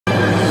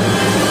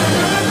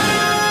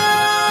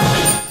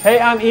Hey,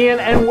 I'm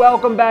Ian and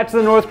welcome back to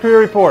the North Korea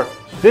Report.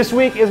 This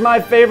week is my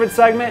favorite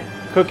segment,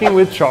 Cooking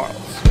with Charles.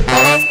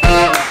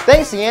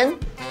 Thanks, Ian.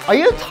 Are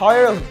you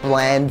tired of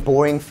bland,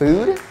 boring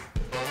food?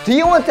 Do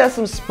you want to add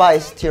some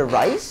spice to your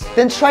rice?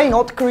 Then try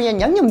North Korean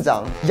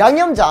양념장.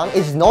 양념장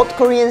is North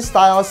Korean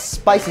style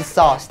spicy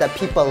sauce that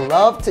people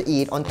love to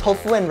eat on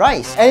tofu and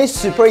rice. And it's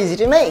super easy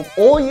to make.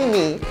 All you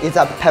need is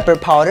a pepper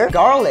powder,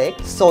 garlic,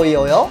 soy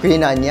oil,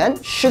 green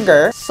onion,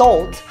 sugar,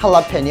 salt,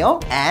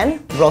 jalapeno,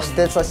 and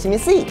roasted sesame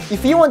seed.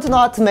 If you want to know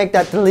how to make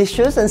that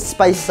delicious and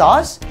spicy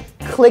sauce,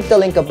 click the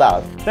link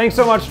above. Thanks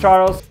so much,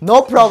 Charles.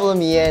 No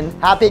problem, Ian.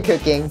 Happy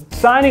cooking.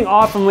 Signing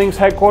off from Link's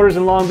headquarters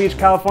in Long Beach,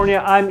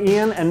 California, I'm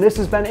Ian, and this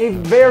has been a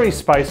very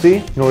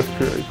spicy North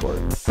Korea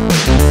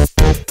Report.